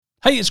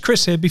Hey, it's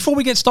Chris here. Before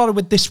we get started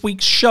with this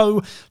week's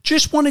show,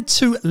 just wanted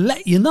to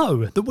let you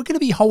know that we're going to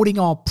be holding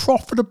our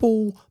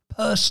Profitable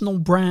Personal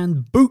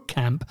Brand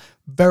Bootcamp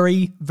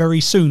very,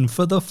 very soon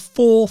for the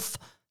fourth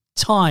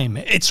time.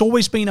 It's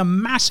always been a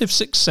massive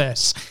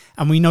success,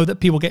 and we know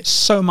that people get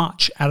so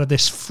much out of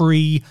this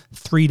free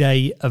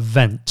 3-day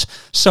event.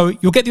 So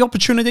you'll get the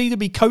opportunity to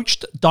be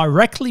coached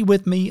directly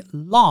with me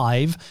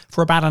live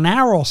for about an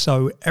hour or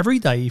so every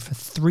day for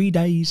 3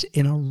 days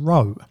in a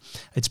row.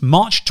 It's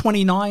March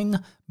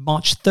 29,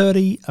 March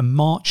 30, and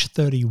March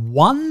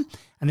 31.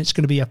 And it's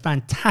going to be a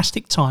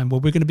fantastic time where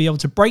we're going to be able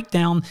to break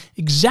down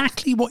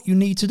exactly what you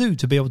need to do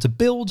to be able to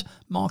build,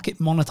 market,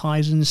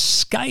 monetize, and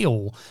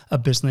scale a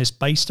business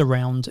based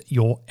around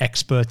your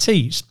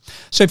expertise.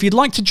 So if you'd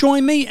like to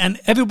join me and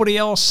everybody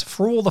else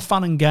for all the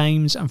fun and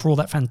games and for all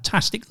that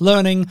fantastic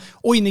learning,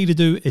 all you need to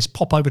do is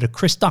pop over to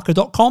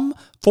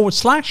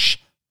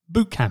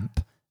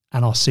chrisducker.com/bootcamp,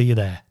 and I'll see you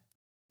there.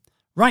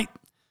 Right,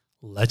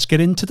 let's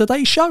get into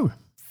today's show.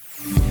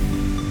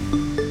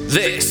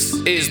 This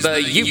is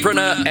the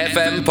Youpreneur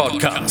FM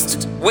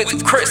podcast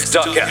with Chris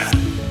Ducker.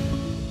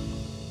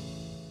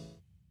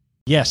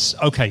 Yes,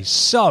 okay,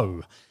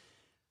 so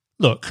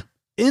look,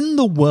 in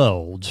the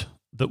world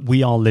that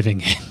we are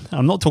living in,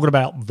 I'm not talking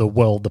about the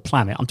world, the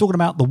planet, I'm talking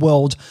about the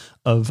world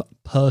of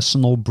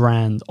personal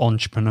brand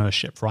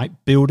entrepreneurship, right?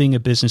 Building a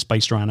business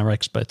based around our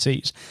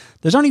expertise.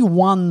 There's only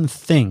one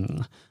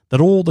thing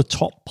that all the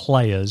top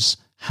players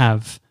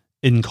have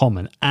in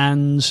common,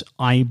 and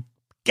I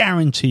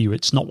guarantee you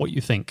it's not what you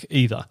think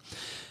either.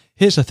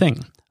 Here's the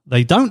thing.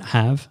 They don't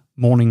have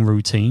morning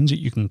routines that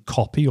you can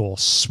copy or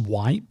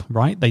swipe,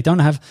 right? They don't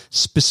have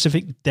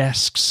specific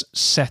desks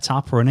set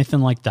up or anything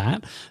like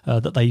that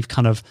that they've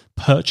kind of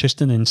purchased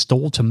and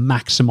installed to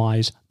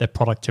maximize their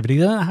productivity.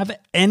 They don't have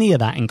any of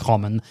that in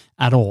common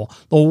at all.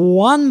 The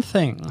one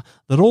thing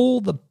that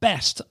all the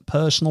best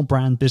personal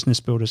brand business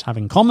builders have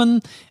in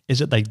common is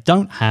that they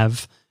don't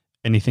have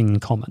anything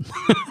in common.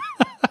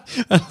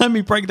 And let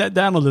me break that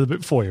down a little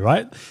bit for you,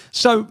 right?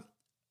 So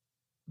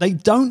they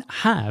don't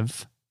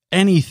have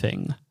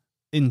anything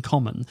in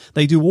common.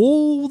 They do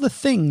all the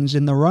things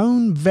in their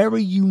own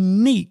very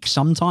unique,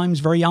 sometimes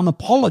very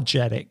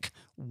unapologetic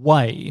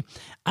way.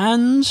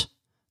 And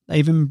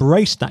they've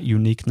embraced that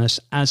uniqueness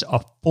as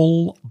a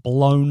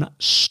full-blown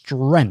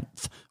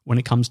strength when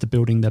it comes to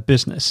building their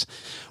business.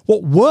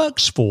 What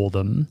works for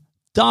them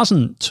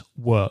doesn't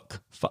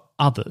work for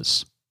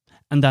others.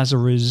 And as a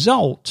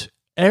result,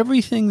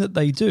 everything that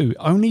they do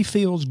only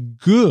feels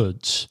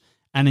good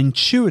and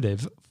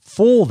intuitive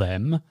for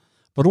them,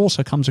 but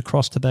also comes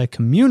across to their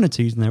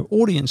communities and their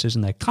audiences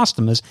and their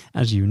customers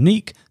as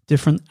unique,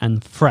 different,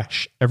 and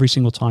fresh every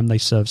single time they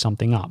serve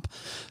something up.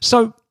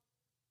 So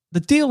the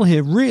deal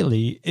here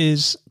really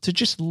is to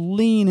just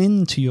lean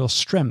into your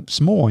strengths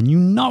more. And you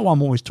know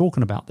I'm always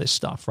talking about this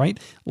stuff, right?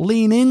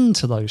 Lean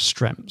into those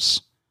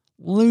strengths.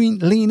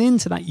 Lean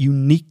into that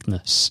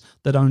uniqueness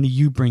that only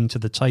you bring to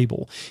the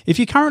table. If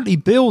you're currently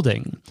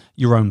building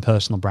your own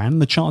personal brand,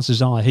 and the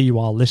chances are here you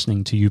are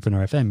listening to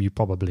Youpreneur FM, you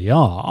probably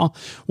are,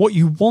 what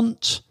you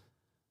want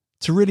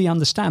to really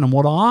understand and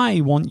what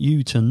I want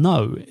you to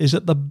know is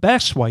that the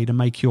best way to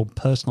make your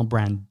personal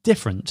brand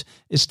different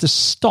is to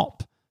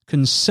stop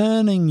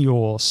concerning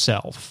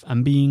yourself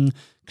and being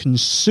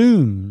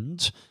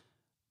consumed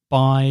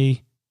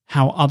by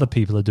how other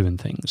people are doing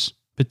things,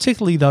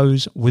 particularly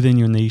those within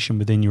your niche and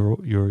within your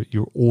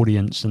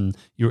audience and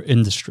your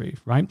industry,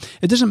 right?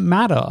 It doesn't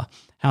matter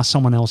how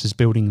someone else is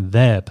building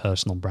their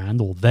personal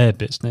brand or their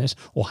business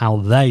or how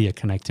they are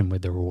connecting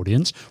with their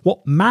audience.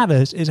 What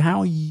matters is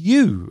how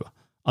you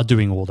are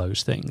doing all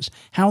those things,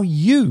 how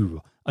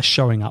you are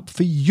showing up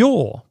for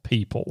your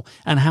people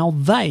and how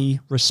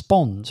they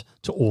respond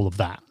to all of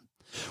that.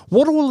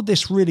 What all of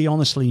this really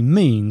honestly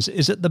means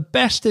is that the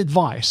best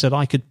advice that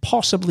I could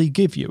possibly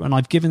give you, and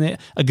I've given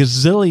it a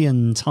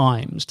gazillion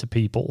times to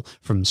people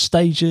from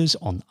stages,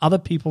 on other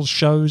people's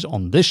shows,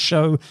 on this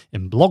show,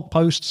 in blog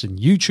posts, in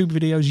YouTube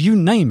videos, you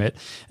name it,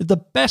 the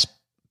best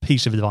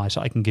piece of advice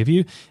I can give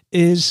you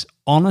is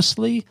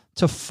honestly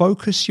to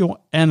focus your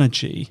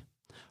energy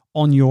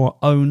on your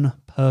own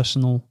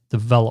personal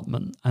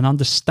development and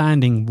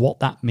understanding what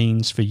that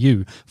means for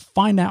you.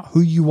 Find out who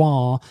you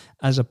are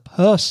as a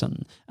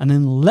person and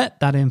then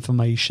let that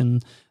information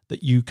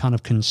that you kind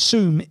of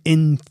consume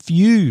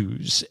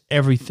infuse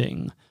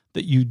everything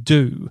that you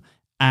do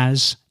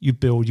as you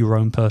build your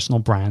own personal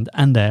brand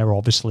and there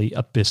obviously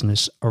a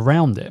business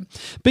around it.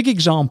 Big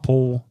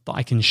example that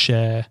I can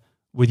share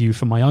with you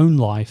from my own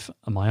life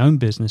and my own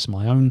business and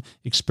my own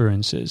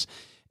experiences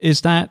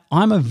is that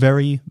I'm a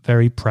very,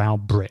 very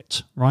proud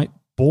Brit, right?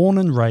 Born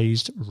and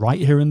raised right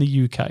here in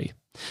the UK.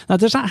 Now,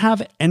 does that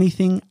have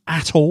anything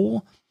at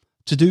all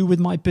to do with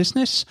my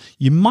business?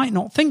 You might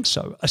not think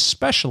so,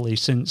 especially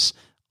since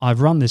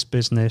I've run this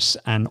business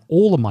and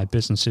all of my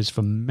businesses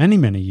for many,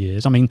 many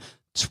years. I mean,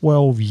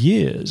 12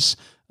 years.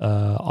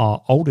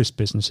 Our oldest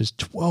business is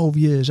 12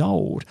 years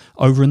old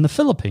over in the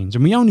Philippines.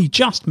 And we only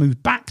just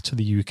moved back to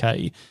the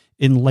UK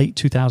in late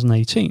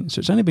 2018. So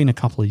it's only been a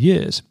couple of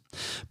years.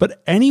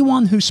 But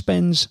anyone who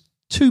spends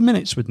 2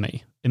 minutes with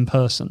me in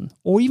person,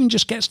 or even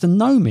just gets to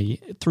know me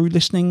through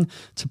listening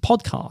to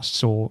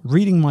podcasts or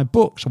reading my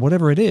books or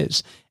whatever it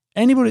is,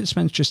 anybody that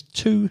spends just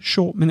 2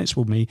 short minutes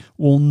with me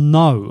will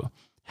know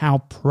how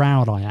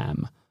proud I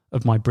am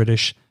of my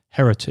British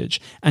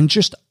heritage. And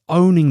just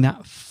owning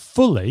that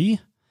fully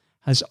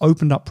has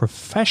opened up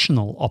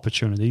professional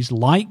opportunities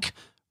like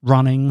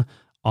running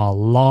our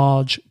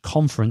large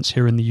conference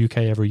here in the UK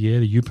every year,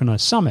 the Youpreneur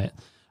Summit,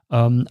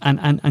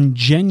 and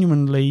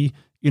genuinely,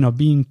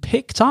 being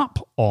picked up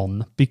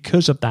on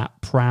because of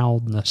that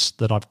proudness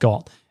that I've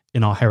got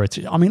in our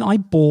heritage. I mean, I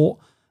bought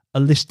a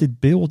listed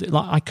building.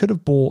 Like, I could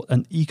have bought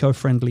an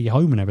eco-friendly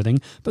home and everything,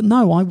 but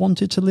no, I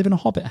wanted to live in a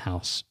hobbit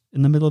house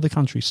in the middle of the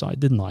countryside,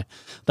 didn't I?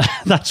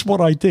 That's what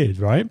I did,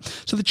 right?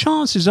 So the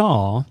chances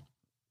are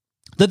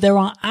that there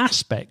are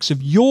aspects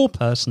of your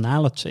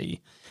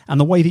personality and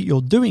the way that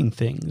you're doing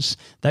things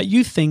that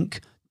you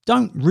think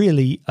don't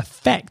really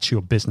affect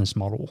your business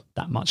model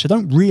that much. They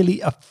don't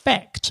really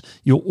affect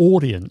your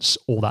audience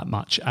all that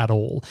much at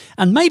all.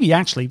 And maybe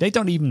actually they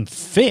don't even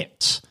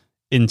fit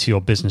into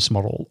your business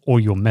model or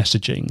your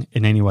messaging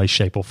in any way,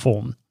 shape, or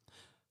form.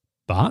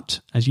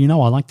 But as you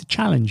know, I like to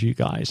challenge you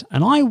guys.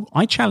 And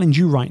I challenge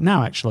you right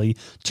now, actually,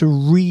 to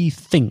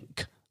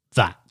rethink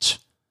that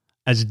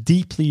as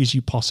deeply as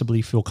you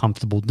possibly feel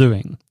comfortable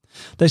doing.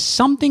 There's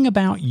something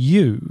about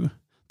you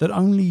that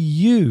only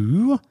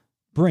you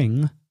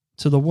bring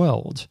to the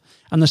world.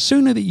 And the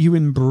sooner that you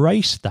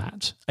embrace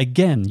that,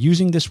 again,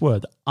 using this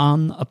word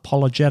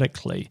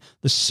unapologetically,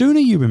 the sooner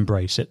you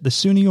embrace it, the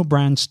sooner your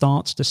brand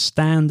starts to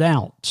stand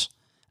out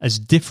as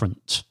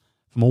different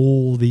from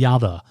all the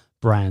other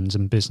brands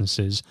and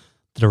businesses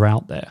that are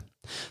out there.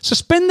 So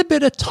spend a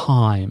bit of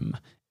time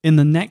in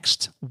the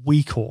next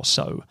week or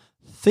so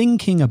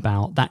thinking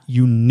about that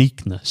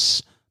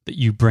uniqueness that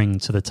you bring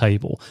to the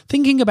table.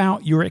 Thinking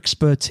about your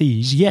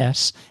expertise,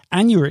 yes,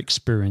 and your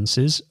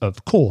experiences,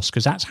 of course,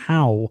 because that's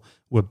how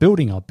we're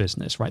building our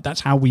business, right?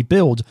 That's how we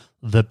build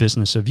the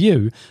business of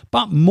you.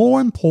 But more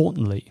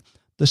importantly,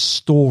 the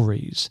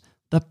stories,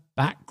 the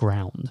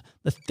background,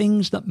 the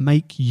things that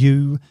make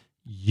you,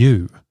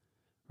 you,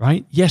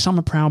 right? Yes, I'm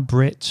a proud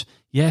Brit.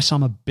 Yes,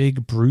 I'm a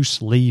big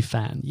Bruce Lee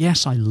fan.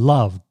 Yes, I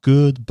love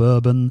good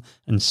bourbon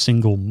and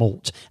single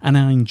malt, and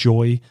I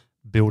enjoy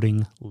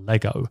building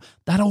Lego.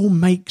 That all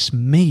makes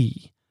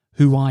me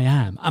who I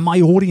am. And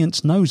my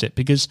audience knows it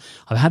because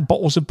I've had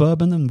bottles of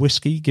bourbon and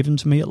whiskey given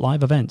to me at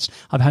live events.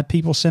 I've had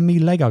people send me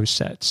Lego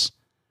sets,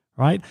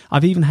 right?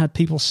 I've even had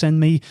people send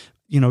me,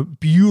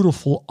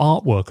 beautiful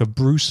artwork of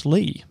Bruce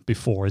Lee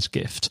before as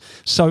gift.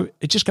 So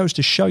it just goes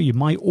to show you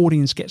my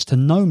audience gets to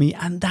know me,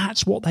 and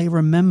that's what they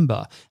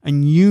remember.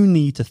 And you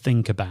need to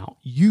think about,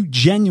 you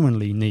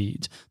genuinely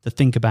need to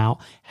think about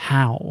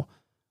how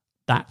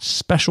that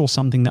special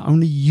something that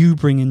only you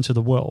bring into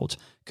the world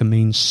can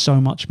mean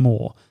so much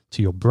more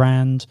to your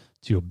brand,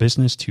 to your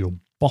business, to your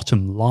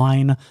bottom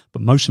line,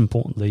 but most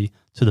importantly,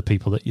 to the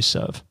people that you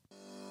serve.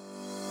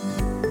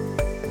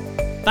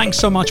 Thanks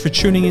so much for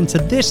tuning into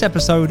this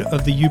episode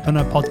of the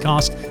Youpreneur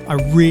Podcast. I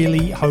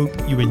really hope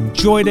you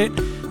enjoyed it.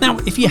 Now,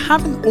 if you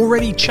haven't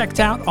already checked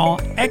out our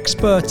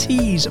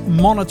expertise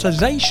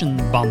monetization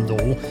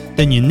bundle,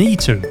 then you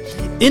need to.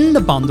 In the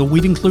bundle,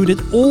 we've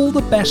included all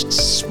the best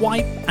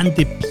swipe and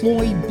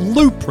deploy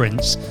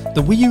blueprints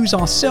that we use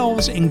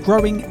ourselves in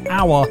growing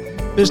our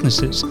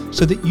businesses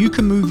so that you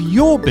can move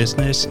your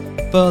business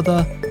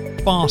further,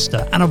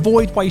 faster, and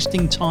avoid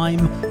wasting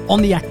time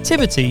on the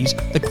activities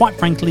that, quite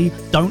frankly,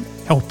 don't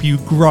help you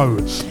grow.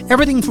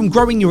 Everything from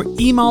growing your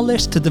email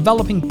list to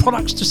developing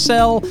products to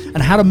sell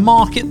and how to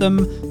market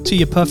them to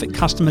your perfect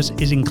customers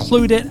is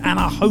included, and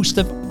a host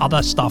of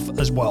other stuff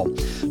as well.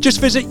 Just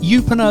visit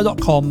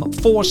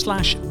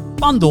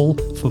youpreneur.com/bundle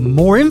for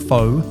more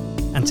info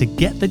and to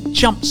get the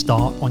jump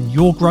start on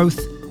your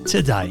growth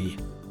today.